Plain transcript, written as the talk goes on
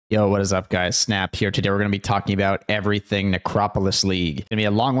Yo, what is up, guys? Snap here. Today we're going to be talking about everything Necropolis League. It's going to be a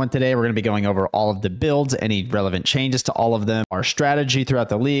long one today. We're going to be going over all of the builds, any relevant changes to all of them, our strategy throughout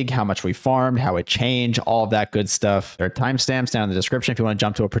the league, how much we farmed, how it changed, all of that good stuff. There are timestamps down in the description if you want to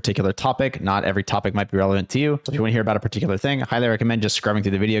jump to a particular topic. Not every topic might be relevant to you. So if you want to hear about a particular thing, I highly recommend just scrubbing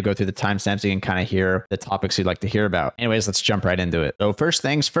through the video, go through the timestamps so you can kind of hear the topics you'd like to hear about. Anyways, let's jump right into it. So first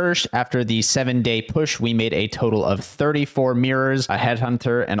things first, after the 7-day push, we made a total of 34 mirrors, a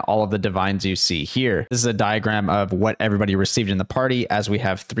headhunter, and all of the divines you see here. This is a diagram of what everybody received in the party. As we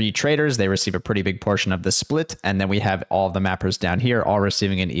have 3 traders, they receive a pretty big portion of the split, and then we have all of the mappers down here all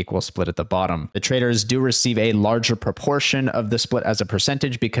receiving an equal split at the bottom. The traders do receive a larger proportion of the split as a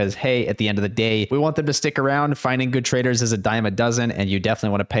percentage because, hey, at the end of the day, we want them to stick around. Finding good traders is a dime a dozen, and you definitely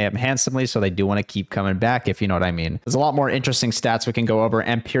want to pay them handsomely, so they do want to keep coming back, if you know what I mean. There's a lot more interesting stats we can go over.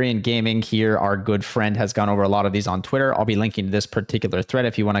 Empyrean Gaming here, our good friend, has gone over a lot of these on Twitter. I'll be linking to this particular thread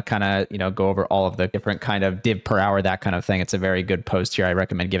if you want to kind of, go over all of the different kind of div per hour, that kind of thing. It's a very good post here. I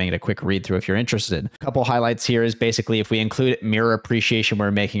recommend giving it a quick read through if you're interested. A couple highlights here is basically if we include mirror appreciation, we're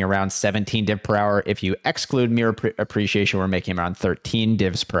making around 17 div per hour. If you exclude mirror appreciation, we're making around 13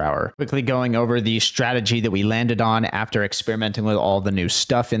 divs per hour. Quickly going over the strategy that we landed on after experimenting with all the new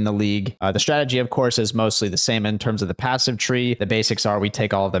stuff in the league. The strategy, of course, is mostly the same in terms of the passive tree. The basics are we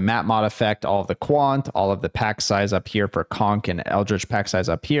take all of the map mod effect, all of the quant, all of the pack size up here for Conq and Eldritch pack size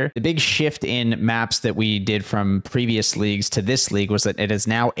up here. The big shift in maps that we did from previous leagues to this league was that it is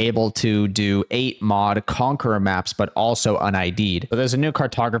now able to do 8 mod Conqueror maps, but also unID'd. So there's a new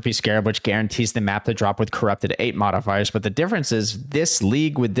cartography scarab, which guarantees the map to drop with corrupted 8 modifiers. But the difference is this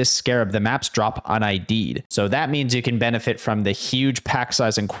league with this scarab, the maps drop unID'd. So that means you can benefit from the huge pack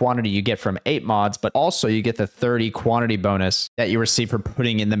size and quantity you get from 8 mods, but also you get the 30 quantity bonus that you receive for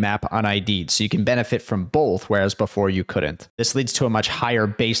putting in the map unID'd. So you can benefit from both, whereas before you couldn't. This leads to a much higher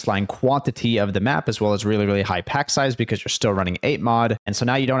baseline quantity of the map, as well as really high pack size because you're still running 8 mod. And so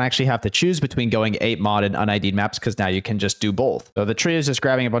now you don't actually have to choose between going 8 mod and unID'd maps because now you can just do both. So the tree is just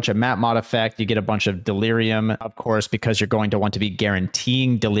grabbing a bunch of map mod effect. You get a bunch of delirium, of course, because you're going to want to be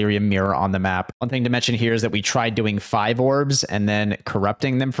guaranteeing delirium mirror on the map. One thing to mention here is that we tried doing 5 orbs and then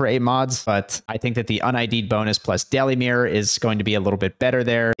corrupting them for 8 mods, but I think that the unID'd bonus plus deli mirror is going to be a little bit better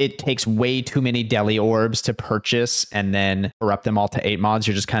there. It takes way too many deli orbs to purchase and then corrupt them all to 8 mods.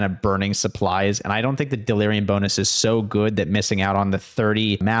 You're just kind of burning supplies. And I don't think the delirium bonus is so good that missing out on the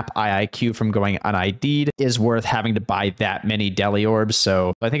 30 map IIQ from going unID'd is worth having to buy that many deli orbs.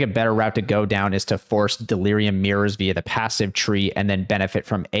 So I think a better route to go down is to force delirium mirrors via the passive tree and then benefit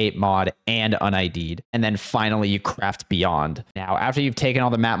from 8 mod and unID'd. And then finally you craft beyond. Now, after you've taken all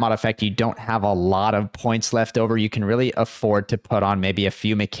the map mod effect, you don't have a lot of points left over. You can really afford to put on maybe a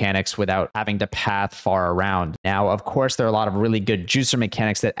few mechanics without having to path far around. Now, of course, there are a lot of really good juicer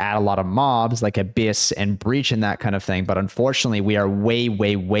mechanics that add a lot of mobs like Abyss and Breach and that kind of thing. But unfortunately, we are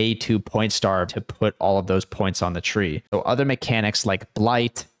way too point starved to put all of those points on the tree. So other mechanics like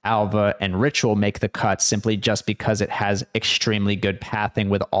Blight, Alva, and Ritual make the cut simply just because it has extremely good pathing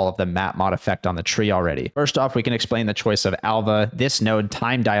with all of the map mod effect on the tree already. First off, we can explain the choice of Alva. This node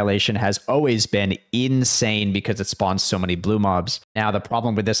time dilation has always been insane because it spawns so many blue mobs. Now, the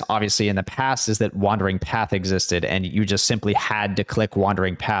problem with this obviously in the past is that Wandering Path existed and you just simply had to click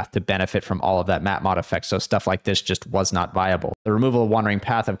Wandering Path to benefit from all of that map mod effect. So stuff like this just was not viable. The removal of Wandering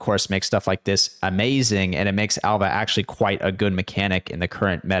Path, of course, makes stuff like this amazing, and it makes Alva actually quite a good mechanic in the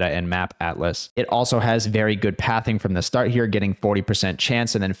current meta and map atlas. It also has very good pathing from the start here, getting 40%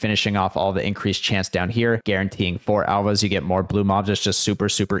 chance and then finishing off all the increased chance down here, guaranteeing 4 alvas. You get more blue mobs. It's just super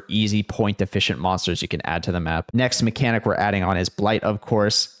easy point efficient monsters you can add to the map. Next mechanic we're adding on is Blight, of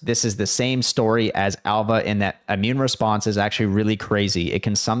course. This is the same story as Alva in that immune response is actually really crazy. It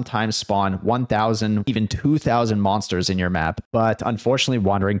can sometimes spawn 1,000, even 2,000 monsters in your map, but unfortunately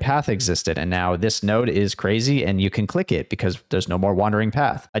Wandering Path existed, and now this node is crazy and you can click it because there's no more Wandering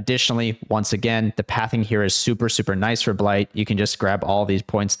Path. Additionally, once again, the pathing here is super nice for Blight. You can just grab all these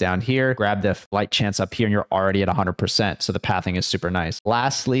points down here, grab the Blight chance up here, and you're already at 100%. So the pathing is super nice.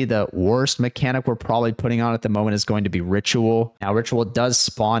 Lastly, the worst mechanic we're probably putting on at the moment is going to be Ritual. Now, Ritual does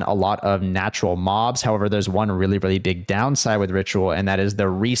spawn a lot of natural mobs. However, there's one really big downside with Ritual, and that is the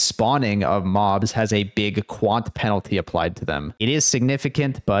respawning of mobs has a big quant penalty applied to them. It is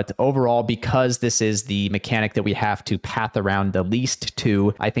significant, but overall, because this is the mechanic that we have to path around the least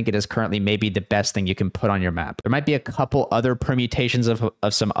to, I think it is currently maybe the best thing you can put on your map. There might be a couple other permutations of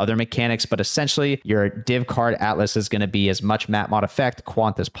some other mechanics, but essentially your div card atlas is going to be as much map mod effect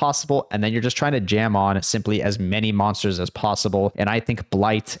quant as possible, and then you're just trying to jam on simply as many monsters as possible versatile, and I think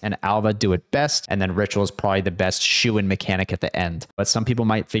Blight and Alva do it best, and then Ritual is probably the best shoe-in mechanic at the end. But some people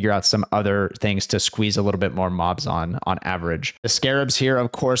might figure out some other things to squeeze a little bit more mobs on average. The Scarabs here,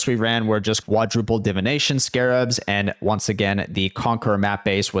 of course, we ran were just quadruple divination Scarabs, and once again, the Conqueror map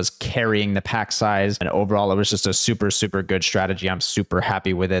base was carrying the pack size, and overall, it was just a super good strategy. I'm super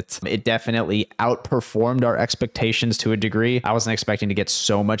happy with it. It definitely outperformed our expectations to a degree. I wasn't expecting to get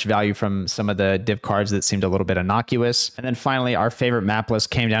so much value from some of the div cards that seemed a little bit innocuous. And then finally, our favorite map list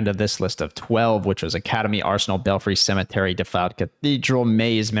came down to this list of 12, which was Academy, Arsenal, Belfry, Cemetery, Defiled Cathedral,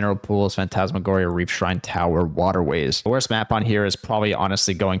 Maze, Mineral Pools, Phantasmagoria, Reef, Shrine, Tower, Waterways. The worst map on here is probably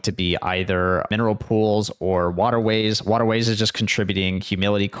honestly going to be either Mineral Pools or Waterways. Waterways is just contributing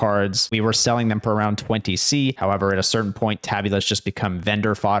humility cards. We were selling them for around 20C. However, at a certain point, Tabulas just become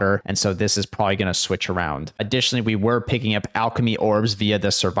vendor fodder, and so this is probably going to switch around. Additionally, we were picking up Alchemy Orbs via the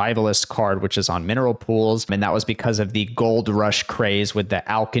Survivalist card, which is on Mineral Pools, and that was because of the Gold Rush craze with the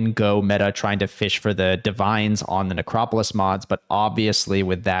Alkin Go meta trying to fish for the Divines on the Necropolis mods, but obviously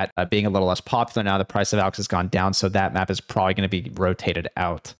with that being a little less popular now, the price of Alks has gone down, so that map is probably going to be rotated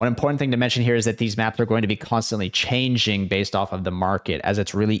out. One important thing to mention here is that these maps are going to be constantly changing based off of the market, as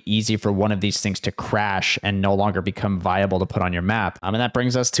it's really easy for one of these things to crash and no longer become viable to put on your map. And that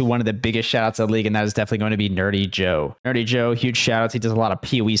brings us to one of the biggest shoutouts of the league, and that is definitely going to be Nerdy Joe. Nerdy Joe, huge shoutouts. He does a lot of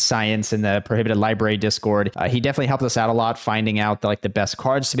POE science in the Prohibited Library Discord. He definitely helped us out a lot, finding out the best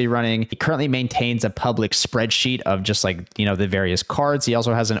cards to be running. He currently maintains a public spreadsheet of just the various cards. He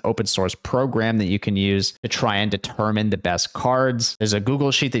also has an open source program that you can use to try and determine the best cards. There's a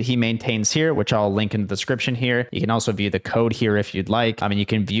Google sheet that he maintains here, which I'll link in the description here. You can also view the code here if you'd like. You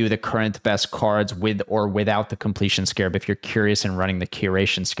can view the current best cards with or without the completion scarab if you're curious in running the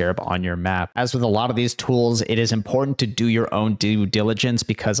curation scarab on your map. As with a lot of these tools, it is important to do your own due diligence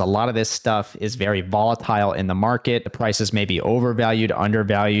because a lot of this stuff is very volatile in the market. The prices may be overvalued,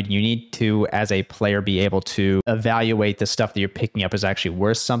 undervalued. You need to, as a player, be able to evaluate the stuff that you're picking up is actually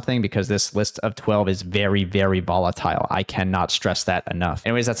worth something, because this list of 12 is very volatile. I cannot stress that enough.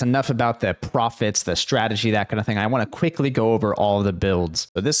 Anyways, that's enough about the profits, the strategy, that kind of thing. I want to quickly go over all of the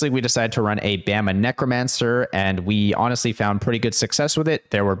builds. So this league, we decided to run a BAMA Necromancer, and we honestly found pretty good success with it.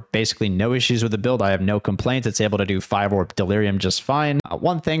 There were basically no issues with the build. I have no complaints. It's able to do 5-orb Delirium just fine.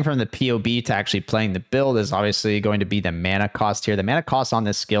 One thing from the POB to actually playing the build is obviously going to be the mana cost here. The mana cost on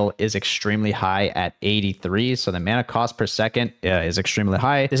this skill is extremely high at 83, so the mana cost per second is extremely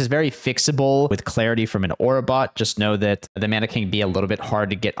high. This is very fixable with clarity from an Aurabot. Just know that the mana can be a little bit hard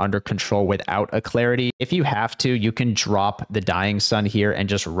to get under control without a clarity. If you have to, you can drop the Dying Sun here and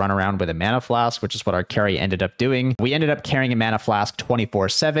just run around with a mana flask, which is what our carry ended up doing. We ended up carrying a mana flask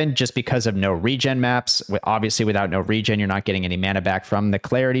 24/7 just because of no regen maps. Obviously, without no regen, you're not getting any mana back from the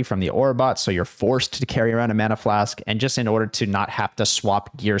clarity from the Aurabot, so you're forced to carry around a mana flask. And just in order to not have to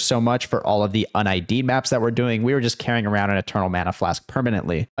swap gear so much for all of the un-ID maps that we're doing, we were just carrying around an Eternal Mana Flask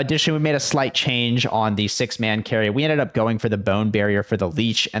permanently. Additionally, we made a slight change on the 6-man carry. We ended up going for the Bone Barrier for the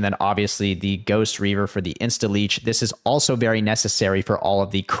Leech, and then obviously the Ghost Reaver for the Insta-Leech. This is also very necessary for all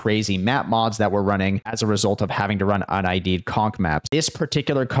of the crazy map mods that we're running as a result of having to run un-ID'd Conq maps. This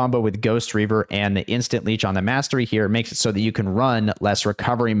particular combo with Ghost Reaver and the Instant Leech on the Mastery here makes it so that you can run less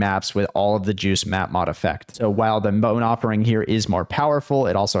recovery maps with all of the Juice map mod effect. So while the Bone Offering here is more powerful,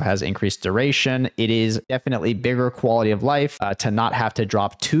 it also has increased duration. It is definitely bigger quality of life to not have to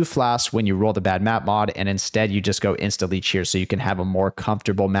drop 2 flasks when you roll the bad map mod, and instead you just go Insta Leech here so you can have a more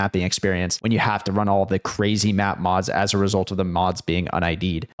comfortable mapping experience when you have to run all of the crazy map mods as a result of the mods being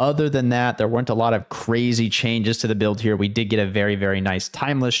un-ID'd. Other than that, there weren't a lot of crazy changes to the build here. We did get a very nice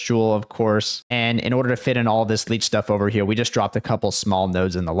Timeless Jewel, of course, and in order to fit in all this Leech stuff over here, we just dropped a couple small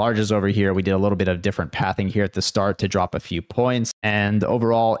nodes in the larges over here. We did a little bit of different pathing here at the start to drop a few points, and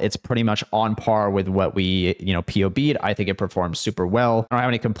overall it's pretty much on par with what we POB'd. I think it performs super well. I don't have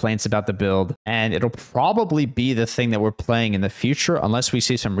any complaints about the build, and it'll probably be the thing that we're playing in the future unless we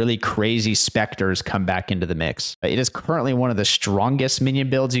see some really crazy specters come back into the mix. It is currently one of the strongest minion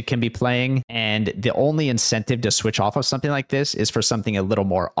builds you can be playing, and the only incentive to switch off of something like this is for something a little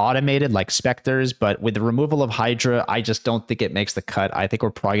more automated like specters, but with the removal of Hydra, I just don't think it makes the cut. I think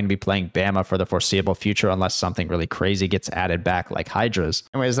we're probably going to be playing BAMA for the foreseeable future unless something really crazy gets added back like Hydras.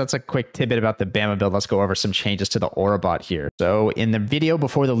 Anyways, that's a quick tidbit about the BAMA build. Let's go over some changes to the Aurabot here. So in the video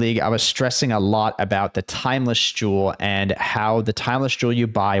before the league, I was stressing a lot about the Timeless Jewel and how the Timeless Jewel you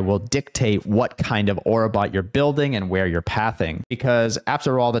buy will dictate what kind of Aurabot you're building and where you're pathing. Because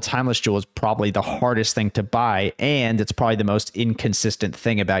after all, the Timeless Jewel is probably the hardest thing to buy, and it's probably the most inconsistent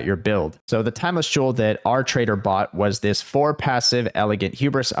thing about your build. So the Timeless Jewel that our trader bought was this 4 passive Elegant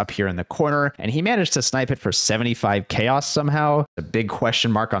Hubris up here in the corner, and he managed to snipe it for 75 25 chaos somehow. A big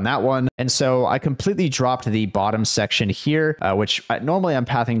question mark on that one. And so I completely dropped the bottom section here, which normally I'm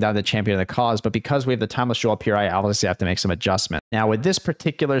pathing down the champion of the cause, but because we have the timeless jewel up here, I obviously have to make some adjustment. Now with this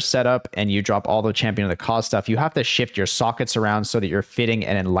particular setup and you drop all the champion of the cause stuff, you have to shift your sockets around so that you're fitting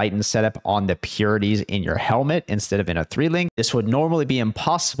an enlightened setup on the purities in your helmet instead of in a 3-link. This would normally be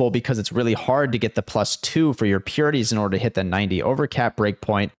impossible because it's really hard to get the +2 for your purities in order to hit the 90 overcap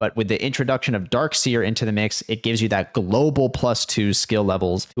breakpoint. But with the introduction of Darkseer into the mix, it gives you that global +2 skill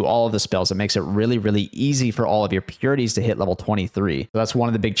levels to all of the spells. It makes it really, really easy for all of your purities to hit level 23. So that's one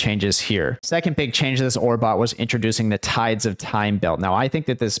of the big changes here. Second big change to this Aurabot was introducing the Tides of Time belt. Now, I think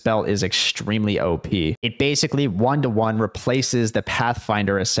that this belt is extremely OP. It basically 1-to-1 replaces the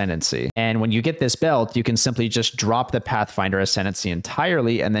Pathfinder Ascendancy. And when you get this belt, you can simply just drop the Pathfinder Ascendancy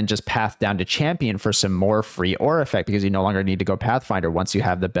entirely and then just path down to Champion for some more free aura effect because you no longer need to go Pathfinder once you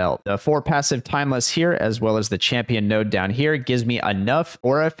have the belt. The 4 passive Timeless here, as well as the Champion node down here, gives me enough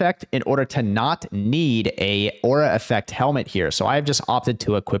aura effect in order to not need a aura effect helmet here. So I've just opted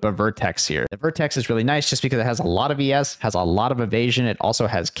to equip a Vertex here. The Vertex is really nice just because it has a lot of ES, has a lot of evasion. It also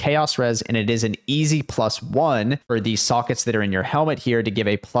has chaos res, and it is an easy +1 for the sockets that are in your helmet here to give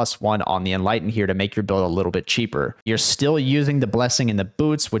a +1 on the Enlighten here to make your build a little bit cheaper. You're still using the Blessing in the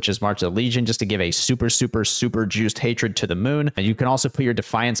boots, which is March of the Legion, just to give a super, super, super juiced hatred to the moon. And you can also put your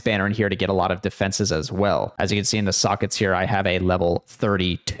Defiance banner in here to get a lot of defenses as well. As you can see in the sockets here, I have a level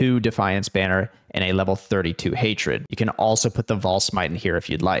 32 Defiance banner and a level 32 hatred. You can also put the Vol Smite in here if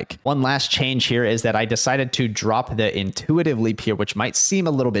you'd like. One last change here is that I decided to drop the Intuitive Leap here, which might seem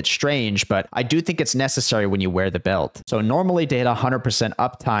a little bit strange, but I do think it's necessary when you wear the belt. So normally to hit 100%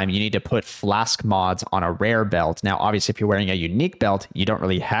 uptime, you need to put Flask mods on a rare belt. Now, obviously, if you're wearing a unique belt, you don't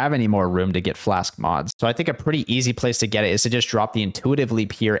really have any more room to get Flask mods. So I think a pretty easy place to get it is to just drop the Intuitive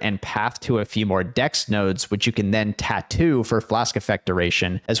Leap here and path to a few more Dex nodes, which you can then tattoo for Flask effect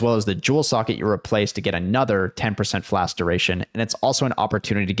duration, as well as the Jewel Socket you're place to get another 10% flask duration, and it's also an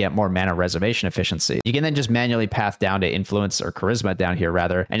opportunity to get more mana reservation efficiency. You can then just manually path down to influence or charisma down here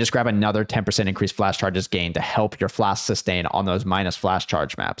rather, and just grab another 10% increased flash charges gain to help your flask sustain on those minus flash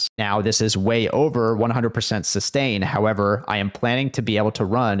charge maps. Now this is way over 100% sustain. However, I am planning to be able to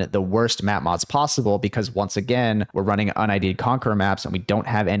run the worst map mods possible because once again, we're running unID'd Conqueror maps and we don't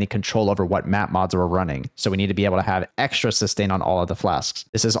have any control over what map mods we're running. So we need to be able to have extra sustain on all of the flasks.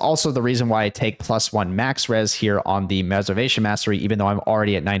 This is also the reason why I take +1 max res here on the Reservation Mastery, even though I'm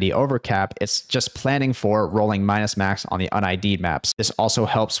already at 90 overcap. It's just planning for rolling minus max on the unID'd maps. This also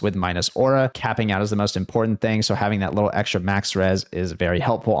helps with minus aura. Capping out is the most important thing, so having that little extra max res is very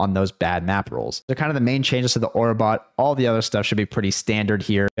helpful on those bad map rolls. So kind of the main changes to the Aurabot. All the other stuff should be pretty standard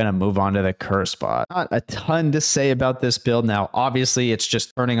here. Gonna move on to the Cursebot. Not a ton to say about this build. Now, obviously, it's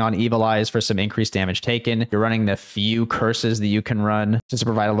just turning on Evil Eyes for some increased damage taken. You're running the few curses that you can run just to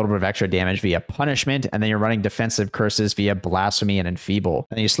provide a little bit of extra damage via punishment, and then you're running defensive curses via Blasphemy and Enfeeble.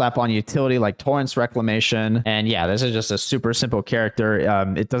 And you slap on utility like Torrent's Reclamation, and yeah, this is just a super simple character.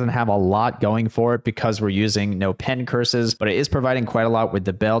 It doesn't have a lot going for it because we're using no pen curses, but it is providing quite a lot with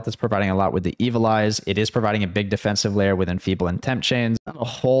the belt. It's providing a lot with the Evil Eyes. It is providing a big defensive layer with Enfeeble and Tempt Chains. Not a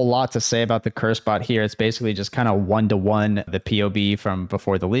whole lot to say about the Cursebot here. It's basically just kind of 1-to-1 the POB from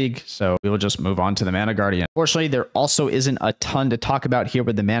before the league, so we will just move on to the Mana Guardian. Fortunately, there also isn't a ton to talk about here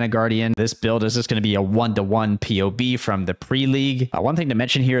with the Mana Guardian. This build is just going to be a 1-to-1 POB from the pre-league. One thing to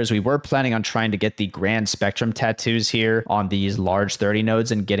mention here is we were planning on trying to get the Grand Spectrum tattoos here on these large 30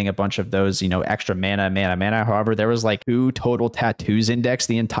 nodes and getting a bunch of those, you know, extra mana. However, there was like 2 total tattoos index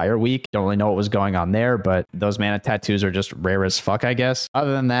the entire week. Don't really know what was going on there, but those mana tattoos are just rare as fuck, I guess.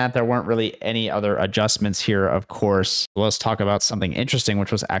 Other than that, there weren't really any other adjustments here, of course. Let's talk about something interesting,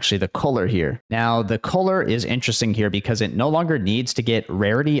 which was actually the Culler here. Now, the Culler is interesting here because it no longer needs to get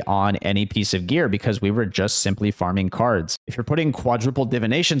rarity on any piece of gear because we were just simply farming cards. If you're putting quadruple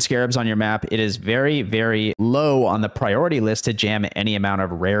divination scarabs on your map, it is very, very low on the priority list to jam any amount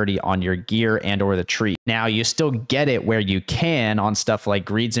of rarity on your gear and or the tree. Now, you still get it where you can on stuff like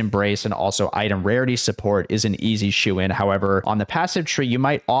Greed's Embrace, and also item rarity support is an easy shoe-in. However, on the passive tree, you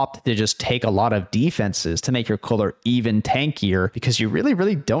might opt to just take a lot of defenses to make your Culler even tankier because you really,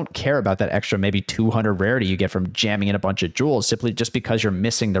 really don't care about that extra maybe 200 rarity you get from jamming in a bunch of jewels simply just because you're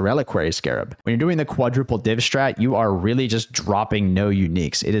missing the Reliquary Scarab. When you're doing the quadruple div strat, you are really just dropping no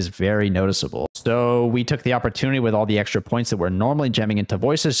uniques. It is very noticeable. So we took the opportunity with all the extra points that we're normally jamming into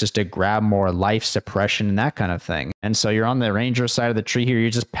voices just to grab more life suppression destruction and that kind of thing. And so you're on the ranger side of the tree here. You're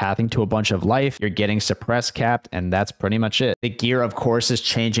just pathing to a bunch of life. You're getting suppress capped, and that's pretty much it. The gear, of course, is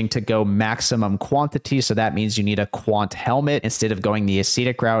changing to go maximum quantity. So that means you need a quant helmet instead of going the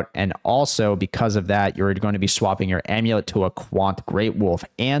ascetic route. And also because of that, you're going to be swapping your amulet to a quant great wolf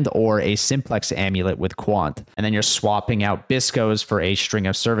and or a simplex amulet with quant. And then you're swapping out biscos for a string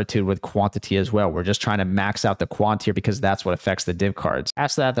of servitude with quantity as well. We're just trying to max out the quant here because that's what affects the div cards.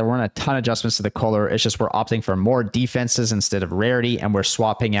 After that, there weren't a ton of adjustments to the Culler. It's just we're opting for more defenses instead of rarity, and we're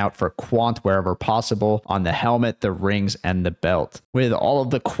swapping out for quant wherever possible on the helmet, the rings, and the belt. With all of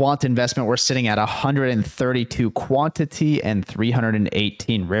the quant investment, we're sitting at 132 quantity and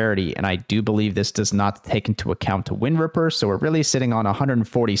 318 rarity, and I do believe this does not take into account Wind Ripper, so we're really sitting on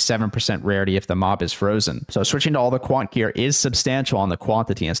 147% rarity if the mob is frozen. So switching to all the quant gear is substantial on the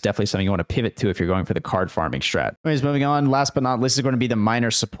quantity, and it's definitely something you want to pivot to if you're going for the card farming strat. Anyways, moving on, last but not least is going to be the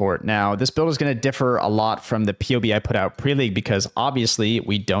miner support. Now, this build is going to differ a lot from the POB I put out pre-league because obviously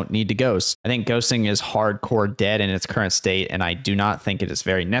we don't need to ghost. I think ghosting is hardcore dead in its current state, and I do not think it is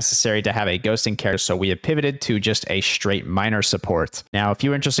very necessary to have a ghosting character, so we have pivoted to just a straight miner support. Now, a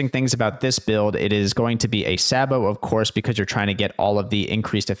few interesting things about this build. It is going to be a Sabo, of course, because you're trying to get all of the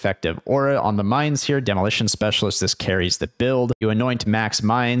increased effective aura on the mines here. Demolition Specialist, this carries the build. You anoint max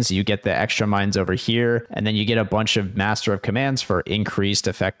mines, you get the extra mines over here, and then you get a bunch of Master of Commands for increased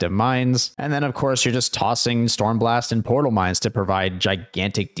effective mines. And then, of course, you're just tossing Stormblast and Portal Mines to provide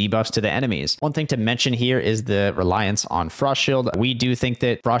gigantic debuffs to the enemies. One thing to mention here is the reliance on Frost Shield. We do think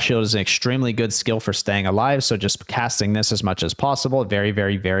that Frost Shield is an extremely good skill for staying alive, so just casting this as much as possible. Very,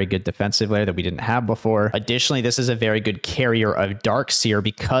 very, very good defensive layer that we didn't have before. Additionally, this is a very good carrier of Darkseer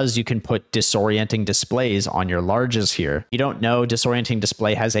because you can put disorienting displays on your larges here. You don't know, disorienting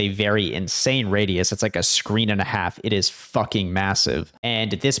display has a very insane radius. It's like a screen and a half. It is fucking massive.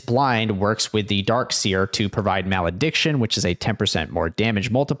 And this blind works with the Darkseer to provide malediction, which is a 10% more damage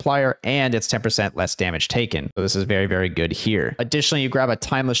multiplier, and it's 10% less damage taken. So this is very, very good here. Additionally, you grab a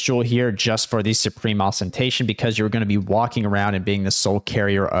Timeless Jewel here just for the Supreme Ostentation because you're going to be walking around and being the sole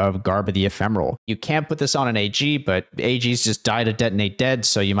carrier of Garb of the Ephemeral. You can't put this on an AG, but AGs just die to detonate dead,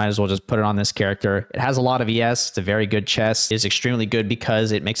 so you might as well just put it on this character. It has a lot of ES. It's a very good chest. It is extremely good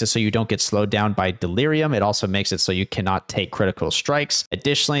because it makes it so you don't get slowed down by Delirium. It also makes it so you cannot take critical strikes.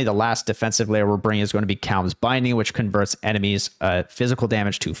 Additionally, the last defensive layer we're bringing is going to be Calm's Binding, which converts enemies' physical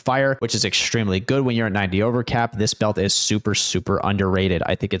damage to fire, which is extremely good when you're at 90 overcap. This belt is super, super underrated.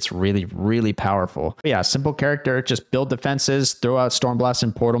 I think it's really, really powerful. But yeah, simple character. Just build defenses, throw out Stormblast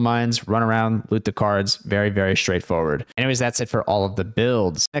and Portal Mines, run around, loot the cards. Very, very straightforward. Anyways, that's it for all of the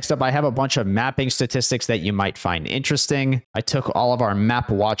builds. Next up, I have a bunch of mapping statistics that you might find interesting. I took all of our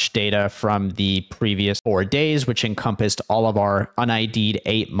Mapwatch data from the previous 4 days, which encompassed all of our unID'd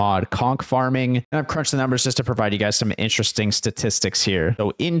 8 mod Conq farming. And I've crunched the numbers just to provide you guys some interesting statistics here.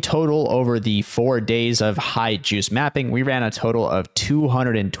 So in total, over the 4 days of high juice mapping, we ran a total of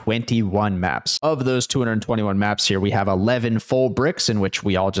 221 maps. Of those 221 maps here, we have 11 full bricks in which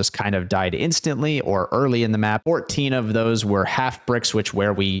we all just kind of died instantly or early in the map. 14 of those were half bricks,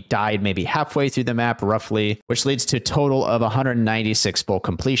 where we died maybe halfway through the map roughly, which leads to a total of 196 full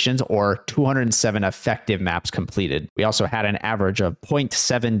completions or 207 effective maps completed. We also had an average of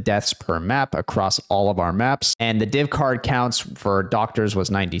 0.7 deaths per map across all of our maps. And the div card counts for Doctors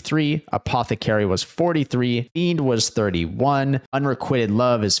was 93, Apothecary was 43, Fiend was 31, Unrequited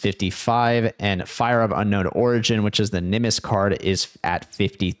Love is 55, and Fire of Unknown Origin, which is the Nimbus card, is at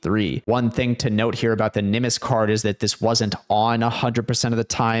 53. One thing to note here about the Nimbus card is that this wasn't on 100% of the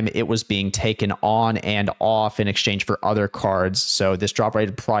time. It was being taken on and off in exchange for other cards. So this drop rate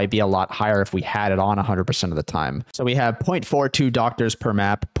would probably be a lot higher if we had it on 100% of the time. So we have 0.42 Doctors per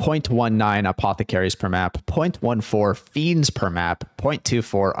map, 0.19 Apothecaries per map, 0.14 Fiends per map,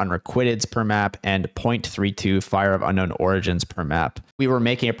 0.24 Unrequiteds per map, and 0.32 Fire of Unknown Origins per map. We were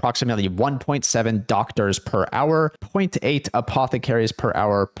making approximately 1.7 Doctors per hour, 0.8 Apothecaries per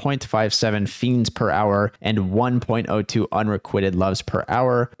hour, 0.57 Fiends per hour, and 1.02 Unrequited Loves per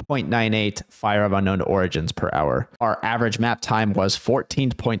hour, 0.98 Fire of Unknown Origins per hour. Our average map time was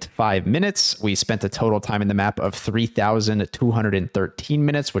 14.5 minutes. We spent a total time in the map of 3,213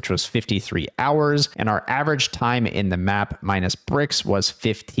 minutes, which was 53 hours, and our average time in the map minus bricks was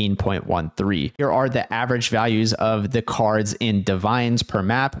 15.13. Here are the average values of the cards in Divine divines per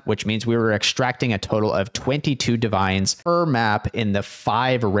map, which means we were extracting a total of 22 divines per map in the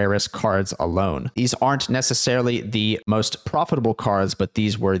 5 rarest cards alone. These aren't necessarily the most profitable cards, but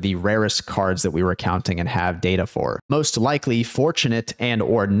these were the rarest cards that we were counting and have data for. Most likely, Fortunate and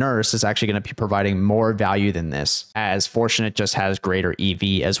or Nurse is actually going to be providing more value than this, as Fortunate just has greater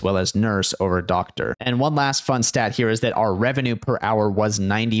EV as well as Nurse over Doctor. And one last fun stat here is that our revenue per hour was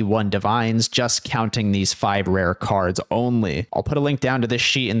 91 divines, just counting these 5 rare cards only. I'll put a link down to this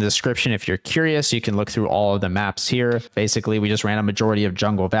sheet in the description if you're curious. You can look through all of the maps here. Basically, we just ran a majority of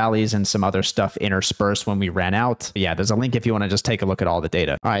jungle valleys and some other stuff interspersed when we ran out. But yeah, there's a link if you want to just take a look at all the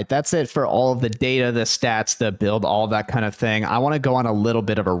data. All right, that's it for all of the data, the stats, the build, all that kind of thing. I want to go on a little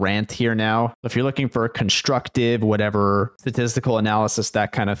bit of a rant here now. If you're looking for a constructive, whatever, statistical analysis,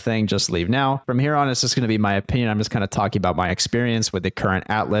 that kind of thing, just leave now. From here on, it's just going to be my opinion. I'm just kind of talking about my experience with the current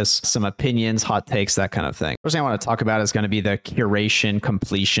atlas, some opinions, hot takes, that kind of thing. First thing I want to talk about is going to be the curation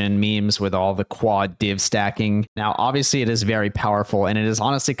completion memes with all the quad div stacking. Now, obviously, it is very powerful, and it is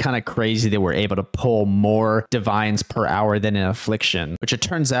honestly kind of crazy that we're able to pull more divines per hour than in Affliction, which it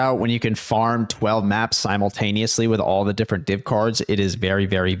turns out when you can farm 12 maps simultaneously with all the different div cards, it is very,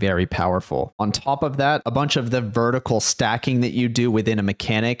 very, very powerful. On top of that, a bunch of the vertical stacking that you do within a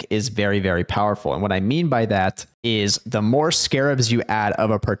mechanic is very, very powerful. And what I mean by that is the more scarabs you add of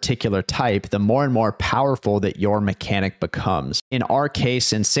a particular type, the more and more powerful that your mechanic becomes. In our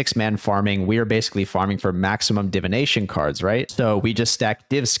case, in 6-man farming, we are basically farming for maximum divination cards, right? So we just stack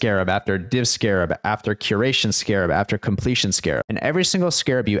div scarab after curation scarab after completion scarab. And every single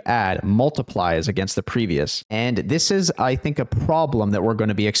scarab you add multiplies against the previous. And this is, I think, a problem that we're going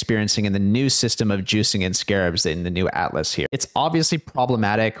to be experiencing in the new system of juicing in scarabs in the new atlas here. It's obviously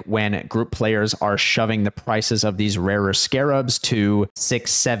problematic when group players are shoving the prices of these rarer scarabs to 6,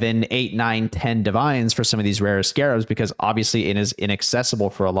 7, 8, 9, 10 divines for some of these rarer scarabs, because obviously it is inaccessible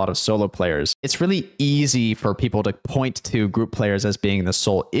for a lot of solo players. It's really easy for people to point to group players as being the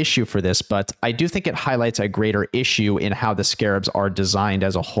sole issue for this, but I do think it highlights a greater issue in how the scarabs are designed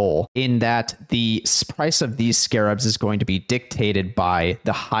as a whole, in that the price of these scarabs is going to be dictated by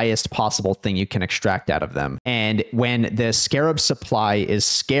the highest possible thing you can extract out of them. And when the scarab supply is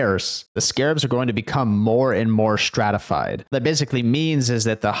scarce, the scarabs are going to become more and more stratified. That basically means is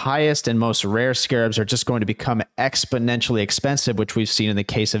that the highest and most rare scarabs are just going to become exponentially expensive, which we've seen in the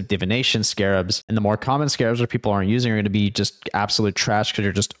case of divination scarabs. And the more common scarabs that people aren't using are going to be just absolute trash because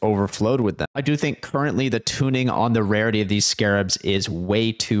you're just overflowed with them. I do think currently the tuning on the rarity of these scarabs is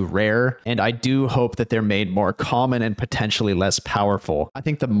way too rare, and I do hope that they're made more common and potentially less powerful. I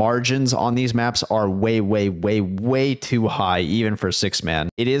think the margins on these maps are way, way, way, way too high, even for 6-man.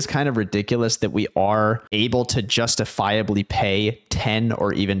 It is kind of ridiculous that we are able to justifiably pay 10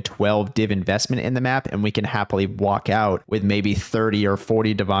 or even 12 div investment in the map, and we can happily walk out with maybe 30 or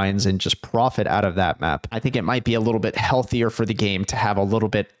 40 divines and just profit out of that map. I think it might be a little bit healthier for the game to have a little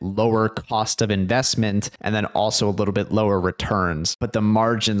bit lower cost of investment and then also a little bit lower returns, but the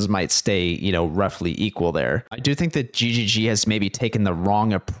margins might stay, you know, roughly equal there. I do think that GGG has maybe taken the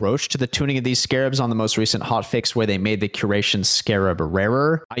wrong approach to the tuning of these scarabs on the most recent hotfix where they made the curation scarab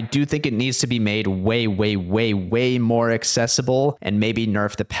rarer. I do think it needs to be made way, way, way more accessible and maybe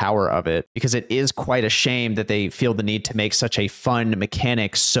nerf the power of it, because it is quite a shame that they feel the need to make such a fun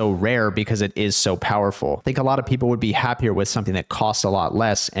mechanic so rare because it is so powerful. I think a lot of people would be happier with something that costs a lot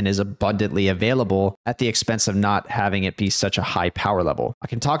less and is abundantly available at the expense of not having it be such a high power level. I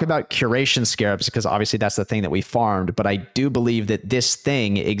can talk about curation scarabs because obviously that's the thing that we farmed, but I do believe that this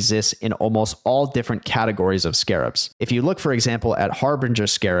thing exists in almost all different categories of scarabs. If you look, for example, at Harbinger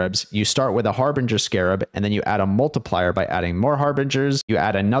scarabs, you start with a Harbinger scarab and then you add a multiplier by adding more Harbingers. You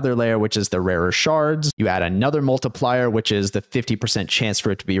add another layer, which is the rarer shards. You add another multiplier, which is the 50% chance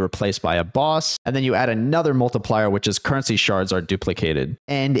for it to be replaced by a boss. And then you add another multiplier, which is currency shards are duplicated.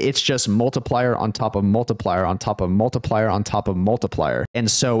 And it's just multiplier on top of multiplier on top of multiplier on top of multiplier. And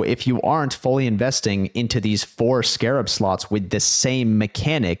so if you aren't fully investing into these 4 scarab slots with the same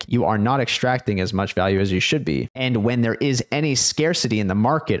mechanic, you are not extracting as much value as you should be. And when there is any scarcity in the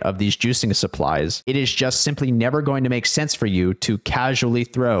market of these juicing supplies, it is just simply never going to make sense for you to casually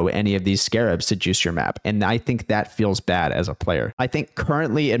throw any of these scarabs to juice your map. And I think that feels bad as a player. I think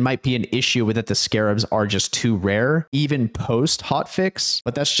currently it might be an issue with that the scarabs are just too rare, even post hotfix,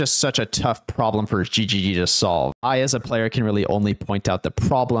 but that's just such a tough problem for GGG to solve. I, as a player, can really only point out the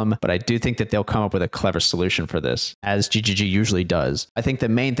problem, but I do think that they'll come up with a clever solution for this, as GGG usually does. I think the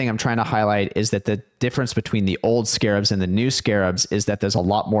main thing I'm trying to highlight is that the difference between the old scarabs and the new scarabs is that there's a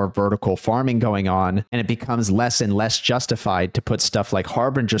lot more vertical farming going on, and it becomes less and less justified to put stuff like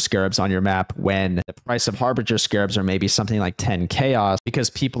Harbinger Scarabs on your map when the price of Harbinger Scarabs are maybe something like 10 chaos, because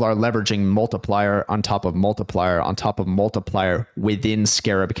people are leveraging multiplier on top of multiplier on top of multiplier within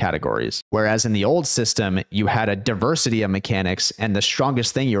Scarab categories. Whereas in the old system, you had a diversity of mechanics, and the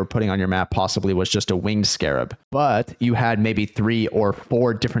strongest thing you were putting on your map possibly was just a winged Scarab. But you had maybe 3 or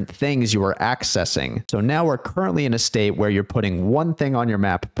 4 different things you were accessing. So now we're currently in a state where you're putting one thing on your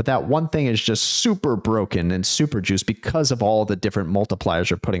map, but that one thing is just super broken and super juiced because of all the different multipliers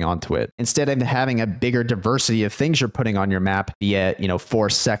you're putting onto it. Instead of having a bigger diversity of things you're putting on your map, be it, 4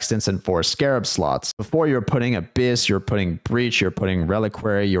 sextants and 4 Scarab slots. Before you were putting Abyss, you're putting Breach, you're putting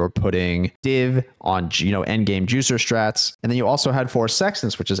Reliquary, you're putting Div on, endgame juicer strats. And then you also had 4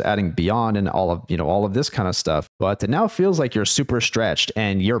 sextants, which is adding Beyond and all of this kind of stuff. But it now feels like you're super stretched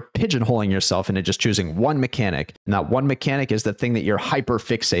and you're pigeonholing yourself into just choosing one mechanic. And that one mechanic is the thing that you're hyper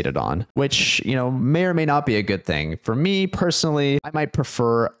fixated on, which, may or may not be a good thing. For me personally, I might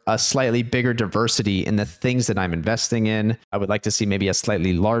prefer a slightly bigger diversity in the things that I'm investing in. I would like to see maybe a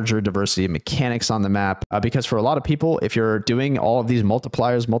slightly larger diversity of mechanics on the map, because for a lot of people, if you're doing all of these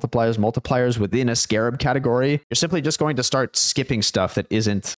multipliers within a Scarab category, you're simply just going to start skipping stuff that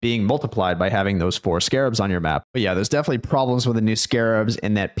isn't being multiplied by having those 4 Scarabs on your map. But yeah, there's definitely problems with the new Scarabs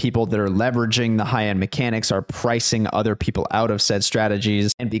in that people that are leveraging the high-end mechanics are pricing other people out of said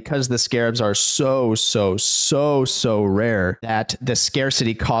strategies. And because the Scarabs are so rare, that the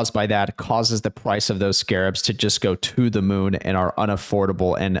scarcity caused by that causes the price of those Scarabs to just go to the moon and are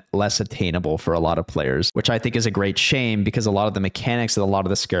unaffordable and less attainable for a lot of players, which I think is a great shame, because a lot of the mechanics that a lot of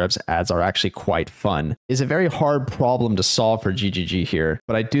the Scarabs adds are actually quite fun. It's a very hard problem to solve for GGG here,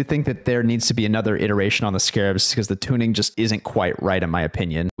 but I do think that there needs to be another iteration on the Scarabs because the tuning just isn't quite right in my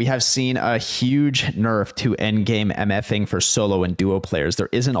opinion. We have seen a huge nerf to endgame MFing for solo and duo players. There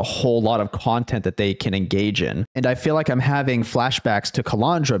isn't a whole lot of content that they can engage in. And I feel like I'm having flashbacks to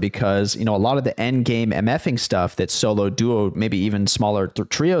Kalandra because, a lot of the endgame MFing stuff that solo, duo, maybe even smaller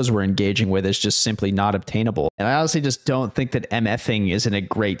trios were engaging with is just simply not obtainable. And I honestly just don't think that MFing is in a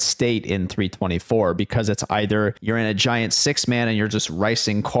great state in 324 because it's either you're in a giant 6-man and you're just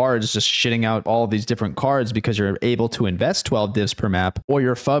ricing cards, just shitting out all these different cards because you're able to invest 12 divs per map, or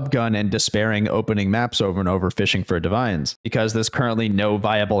you're fub gun and despairing opening maps over and over fishing for divines because there's currently no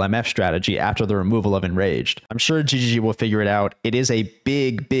viable MF strategy after the removal of Enraged. I'm sure GGG will figure it out. It is a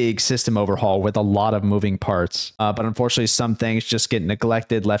big system overhaul with a lot of moving parts, but unfortunately some things just get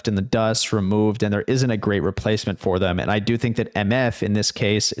neglected, left in the dust, removed, and there isn't a great replacement for them. And I do think that MF in this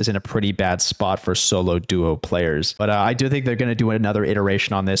case is in a pretty bad spot for solo duo players, but I do think they're going to do another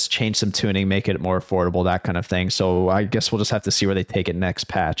iteration on this, change some tuning, make it more affordable, that kind of thing. So I guess we'll just have to see where they take it next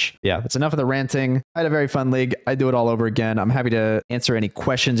patch. Yeah, that's enough of the ranting. I had a very fun league. I do it all over again. I'm happy to answer any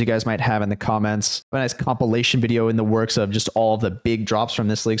questions you guys might have in the comments. I have a nice compilation video in the works of just all of the big drops from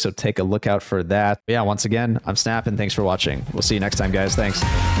this league, so take a look out for that. But yeah, once again, I'm Snap, and thanks for watching. We'll see you next time, guys. Thanks.